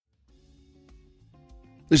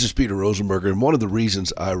This is Peter Rosenberger, and one of the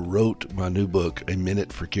reasons I wrote my new book, A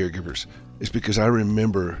Minute for Caregivers, is because I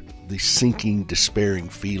remember the sinking, despairing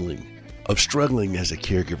feeling of struggling as a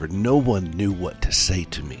caregiver. No one knew what to say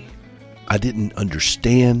to me. I didn't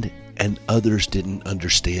understand, and others didn't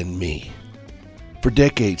understand me. For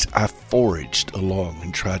decades, I foraged along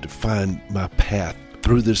and tried to find my path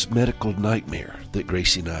through this medical nightmare that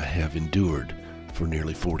Gracie and I have endured for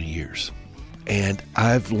nearly 40 years. And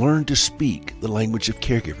I've learned to speak the language of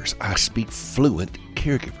caregivers. I speak fluent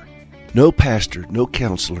caregiver. No pastor, no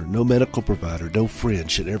counselor, no medical provider, no friend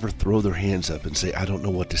should ever throw their hands up and say, I don't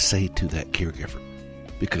know what to say to that caregiver.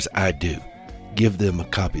 Because I do. Give them a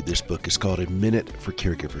copy of this book. It's called A Minute for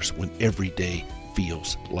Caregivers, When Every Day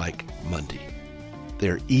Feels Like Monday.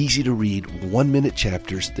 They're easy to read, 1-minute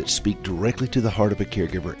chapters that speak directly to the heart of a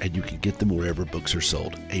caregiver, and you can get them wherever books are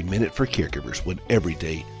sold. A Minute for Caregivers, When Every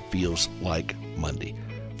Day Feels Like Monday.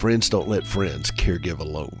 Friends don't let friends caregive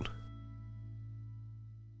alone.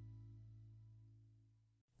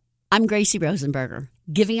 I'm Gracie Rosenberger.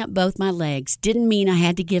 Giving up both my legs didn't mean I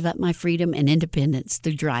had to give up my freedom and independence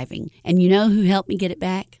through driving. And you know who helped me get it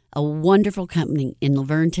back? A wonderful company in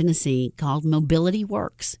Laverne, Tennessee called Mobility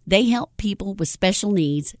Works. They help people with special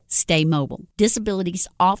needs stay mobile. Disabilities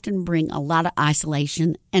often bring a lot of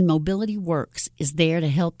isolation, and Mobility Works is there to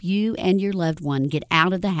help you and your loved one get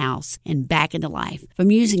out of the house and back into life.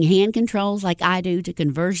 From using hand controls like I do to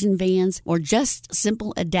conversion vans or just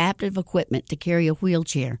simple adaptive equipment to carry a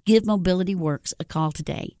wheelchair, give Mobility Works a call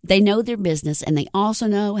today. They know their business, and they also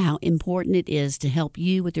know how important it is to help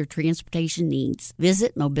you with your transportation needs.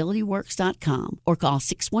 Visit mobilityworks.com or call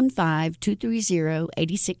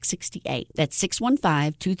 615-230-8668. That's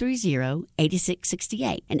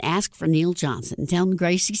 615-230-8668 and ask for Neil Johnson. Tell him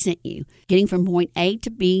Gracie sent you. Getting from point A to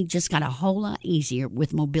B just got a whole lot easier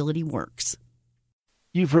with Mobility Works.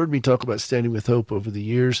 You've heard me talk about Standing with Hope over the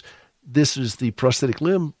years. This is the prosthetic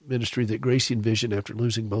limb ministry that Gracie envisioned after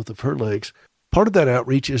losing both of her legs. Part of that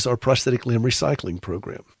outreach is our prosthetic limb recycling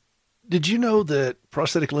program. Did you know that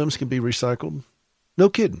prosthetic limbs can be recycled? No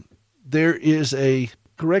kidding. There is a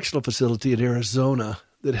correctional facility in Arizona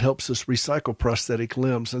that helps us recycle prosthetic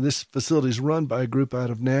limbs. And this facility is run by a group out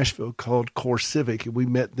of Nashville called CoreCivic. And we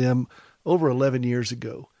met them over 11 years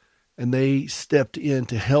ago. And they stepped in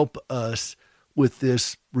to help us with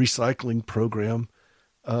this recycling program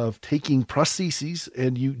of taking prostheses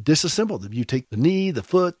and you disassemble them. You take the knee, the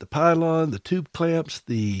foot, the pylon, the tube clamps,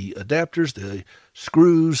 the adapters, the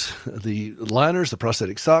screws, the liners, the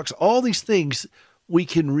prosthetic socks, all these things we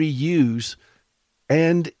can reuse,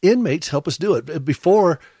 and inmates help us do it.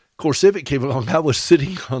 Before CoreCivic came along, I was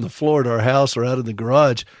sitting on the floor at our house or out in the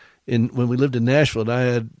garage when we lived in Nashville, and I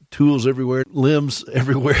had tools everywhere, limbs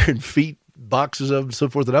everywhere, and feet, boxes of them and so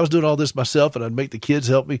forth. And I was doing all this myself, and I'd make the kids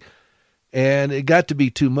help me. And it got to be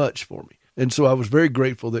too much for me. And so I was very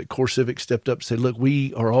grateful that CoreCivic stepped up and said, look,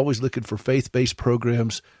 we are always looking for faith-based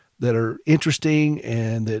programs that are interesting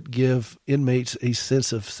and that give inmates a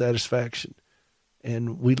sense of satisfaction.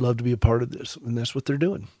 And we'd love to be a part of this. And that's what they're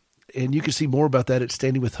doing. And you can see more about that at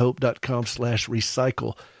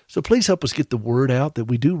standingwithhope.com/recycle. So please help us get the word out that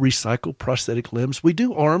we do recycle prosthetic limbs. We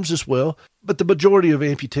do arms as well, but the majority of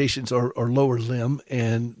amputations are lower limb,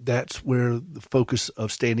 and that's where the focus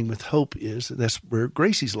of Standing with Hope is, and that's where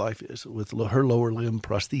Gracie's life is, with her lower limb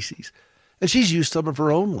prostheses. And she's used some of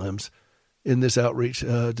her own limbs in this outreach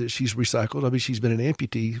that she's recycled. I mean, she's been an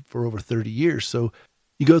amputee for over 30 years, so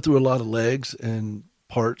you go through a lot of legs and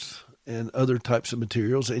parts and other types of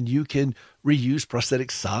materials, and you can reuse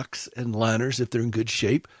prosthetic socks and liners if they're in good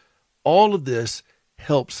shape. All of this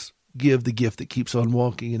helps give the gift that keeps on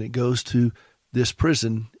walking, and it goes to this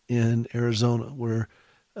prison in Arizona where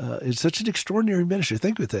it's such an extraordinary ministry.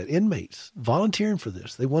 Think with that, inmates volunteering for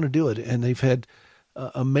this. They want to do it, and they've had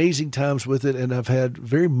amazing times with it, and I've had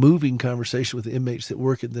very moving conversation with the inmates that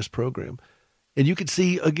work in this program. And you can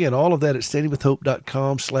see, again, all of that at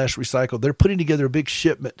standingwithhope.com/recycle. They're putting together a big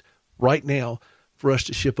shipment right now for us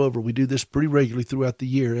to ship over. We do this pretty regularly throughout the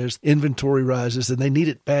year as inventory rises, and they need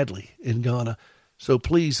it badly in Ghana. So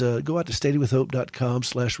please go out to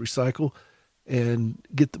standingwithhope.com/recycle and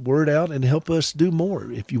get the word out and help us do more.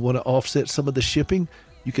 If you want to offset some of the shipping,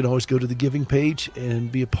 you can always go to the giving page and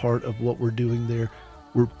be a part of what we're doing there.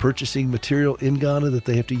 We're purchasing material in Ghana that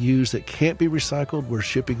they have to use that can't be recycled. We're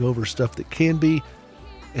shipping over stuff that can be,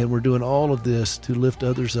 and we're doing all of this to lift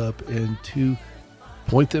others up and to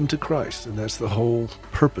point them to Christ. And that's the whole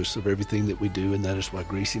purpose of everything that we do, and that is why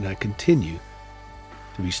Gracie and I continue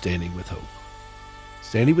to be Standing with Hope.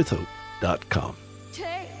 StandingWithHope.com.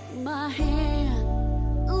 Take my hand.